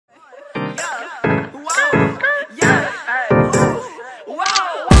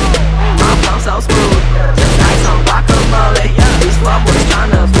fuck was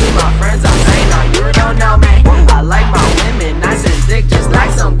tryna be my friends. I'm saying, no, you don't know me. I like my women nice and thick, just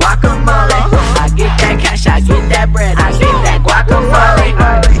like some guacamole. I get that cash, I get that bread, I get that guacamole.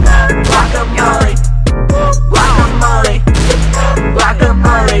 Guacamole, guacamole,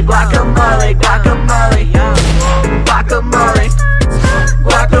 guacamole, guacamole, guacamole, guacamole,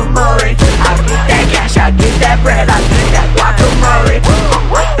 guacamole. I get that cash, I get that bread, I get that guacamole.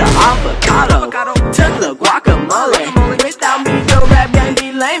 The avocado took the guacamole. Without me, the rap game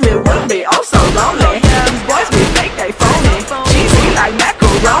be lame, it would be oh so lonely. These boys be fake, they phony, cheesy like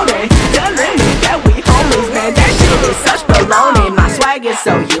macaroni. Telling me that we homies, man, that shit is such baloney. My swag is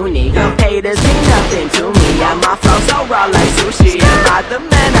so unique, haters mean nothing to me. Yeah, my flow so raw like sushi. Am I the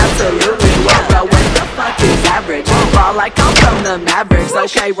man? Absolutely. Yeah, but what the fuck is average? Ball like I'm from the Mavericks.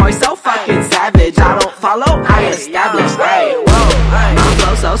 Okay, Roy so fucking savage. I don't follow, I establish. Hey, whoa, my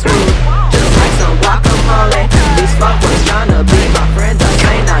flow so smooth, just like some guacamole. These fuckers tryna be my friends. I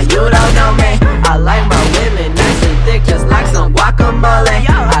say, nah, you don't know me. I like my women nice and thick, just like some guacamole.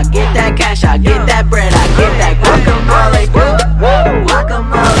 I get that cash, I get that bread, I get that guacamole.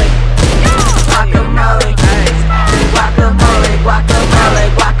 Guacamole, guacamole, guacamole, guacamole,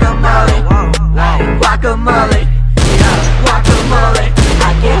 guacamole, guacamole, guacamole.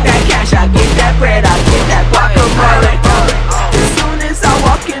 I get that cash, I get that bread, I get that guacamole. As soon as I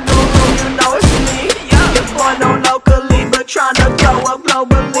walk in the room, you know it's me. You're born on locally, but tryna blow up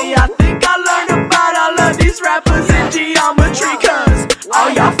globally. I think I learned about all of these rappers in geometry, cause all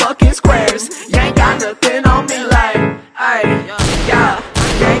y'all fucking squares, you ain't got nothing on me like, ay, yeah,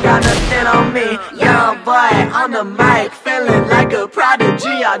 you ain't got nothing on me. Young boy on the mic, feeling like a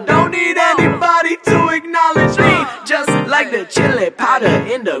prodigy. I don't need anybody to acknowledge me, just like the chili powder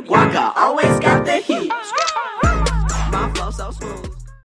in the guaca, always got the heat. My flow so smooth.